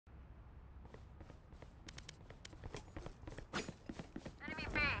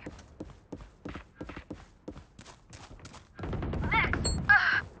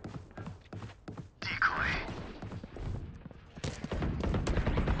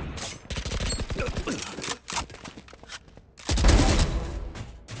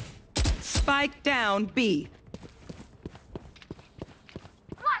Spike down B.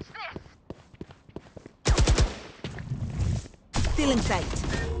 Watch this. Still in sight.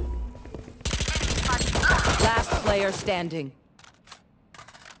 Last player standing.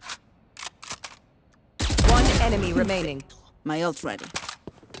 One enemy remaining. My ult ready.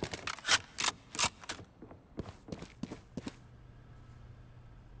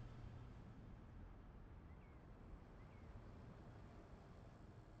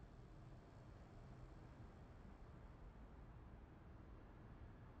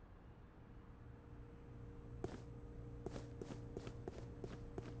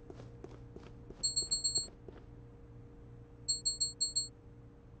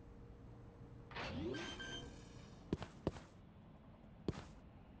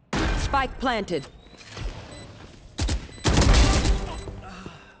 Spike planted.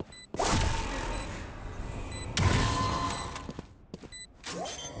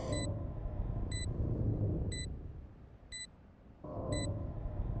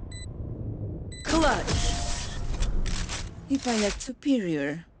 Clutch. If I act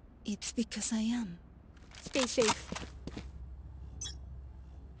superior, it's because I am. Stay safe.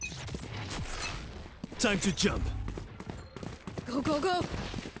 Time to jump. Go, go, go.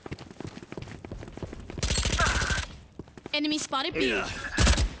 Enemy spotted B. Yeah.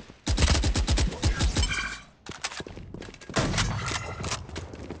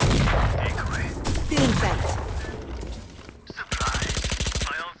 Still in sight.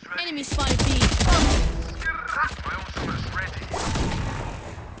 Enemy spotted B.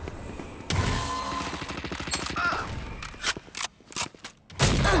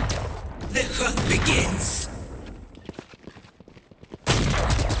 The hunt begins.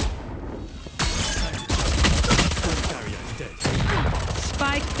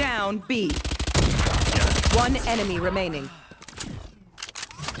 Spike down B. One enemy remaining.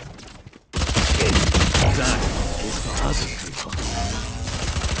 That is for other people.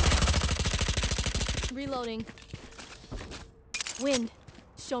 Reloading. Wind.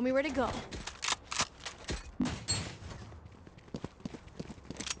 Show me where to go.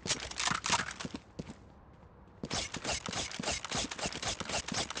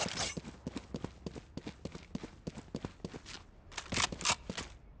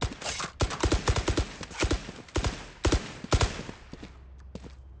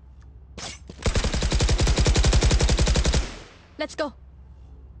 Let's go.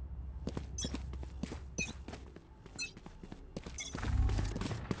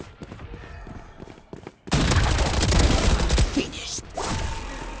 Finished.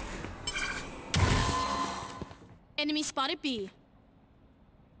 Enemy spotted B.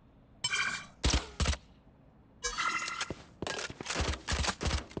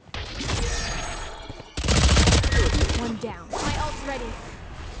 One down. My ult's ready.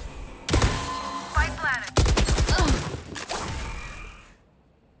 Spike planted.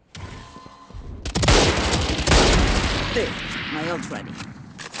 There. My ult ready.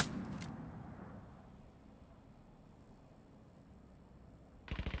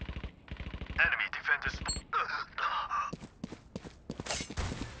 Enemy defenders.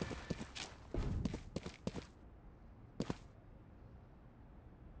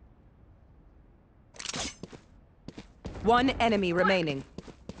 One enemy remaining.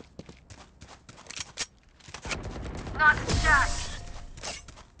 Not Jack.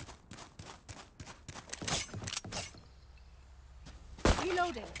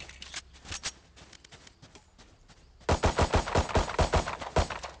 Reloading.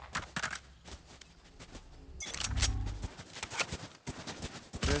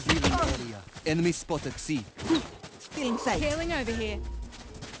 Revealing area. Enemy spotted C. Still in sight. Scaling over here.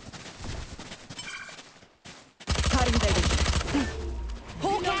 Cutting their vision.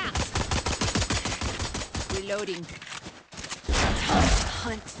 Hawk out. Reloading.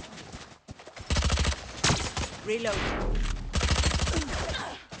 Hunt. Reloading.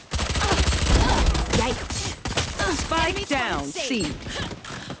 Yikes. Spike down C.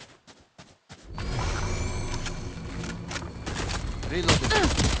 Reloading.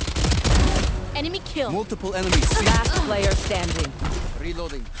 Enemy kill. Multiple enemies C. Last player standing.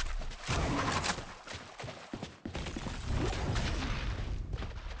 Reloading.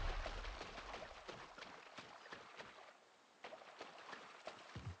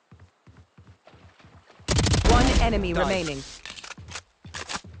 One enemy Nice. remaining.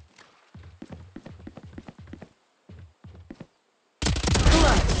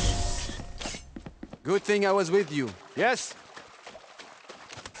 Good thing I was with you. Yes?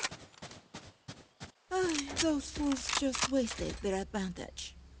 Those fools just wasted their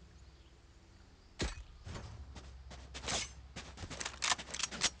advantage.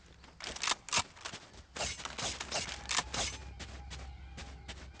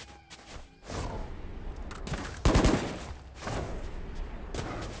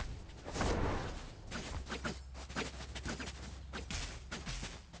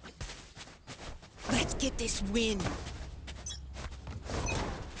 get this win.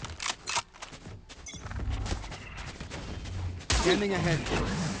 Scanning ahead.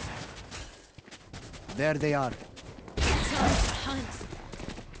 There they are. Hunt.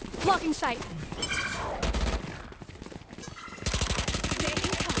 Blocking sight.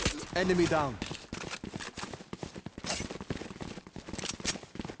 Enemy down.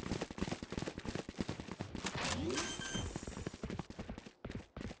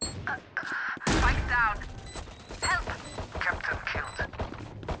 Spike down. Help! Captain killed.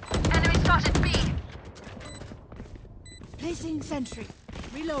 Enemy spotted B. Placing sentry.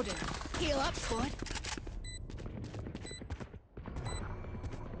 Reloading. Heal up, squad.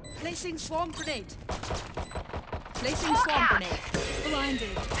 Placing swarm grenade. Placing swarm grenade.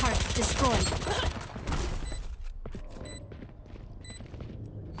 Blinded. Turret destroyed.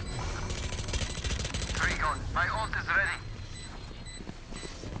 Three gone. My ult is ready.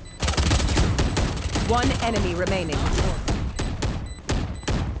 One enemy remaining.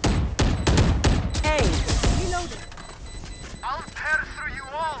 A. Reloading. I'll tear through you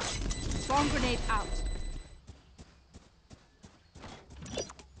all. Swarm grenade out.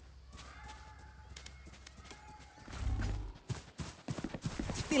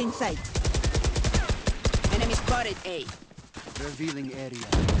 Feeling sight. Enemy spotted A. Revealing area.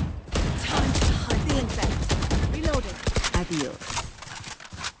 Time to hunt. Feeling sight. Reloading. Adios.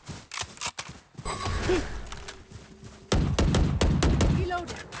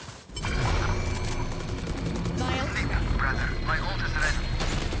 Reloading. Brother, my ult is ready.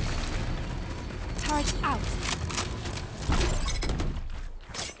 Turret out.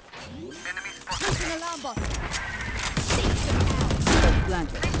 Enemy spotted Placing A. alarm bot.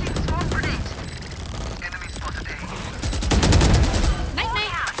 Planted. Placing swarm grenade. Enemy spotted A. Night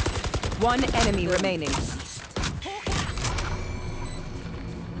night. One enemy remaining. Enemy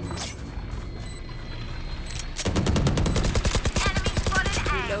spotted A.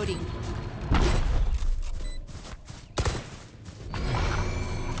 Reloading.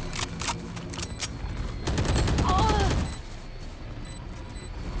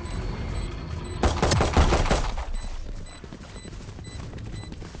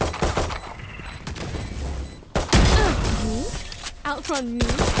 Outrun me.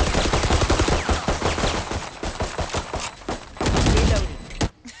 Reloading.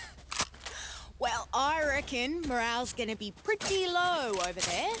 Well, I reckon morale's gonna be pretty low over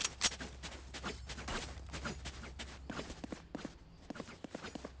there.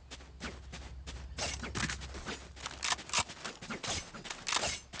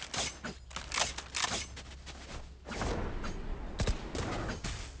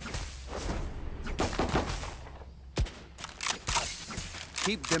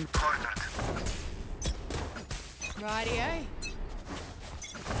 Keep them Cornered. Rightio.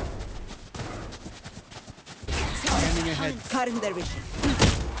 scanning ahead. Cutting their vision.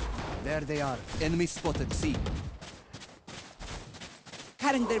 There they are. Enemy spotted C.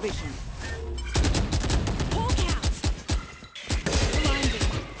 Cutting their vision. Hawk out. Blinded.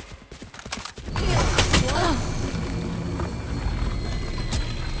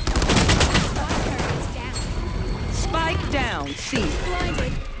 Spike down C.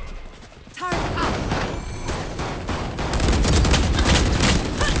 Blinded. Turret out.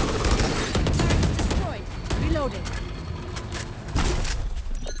 Turret destroyed. Reloading.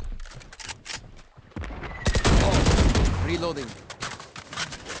 Reloading.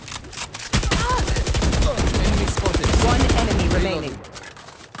 Enemy spotted. One enemy remaining.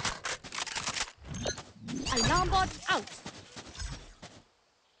 Alarm bot out.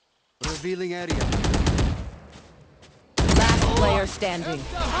 Revealing area. Last player standing.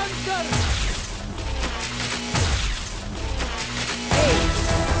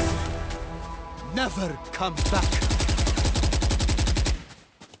 Never come back.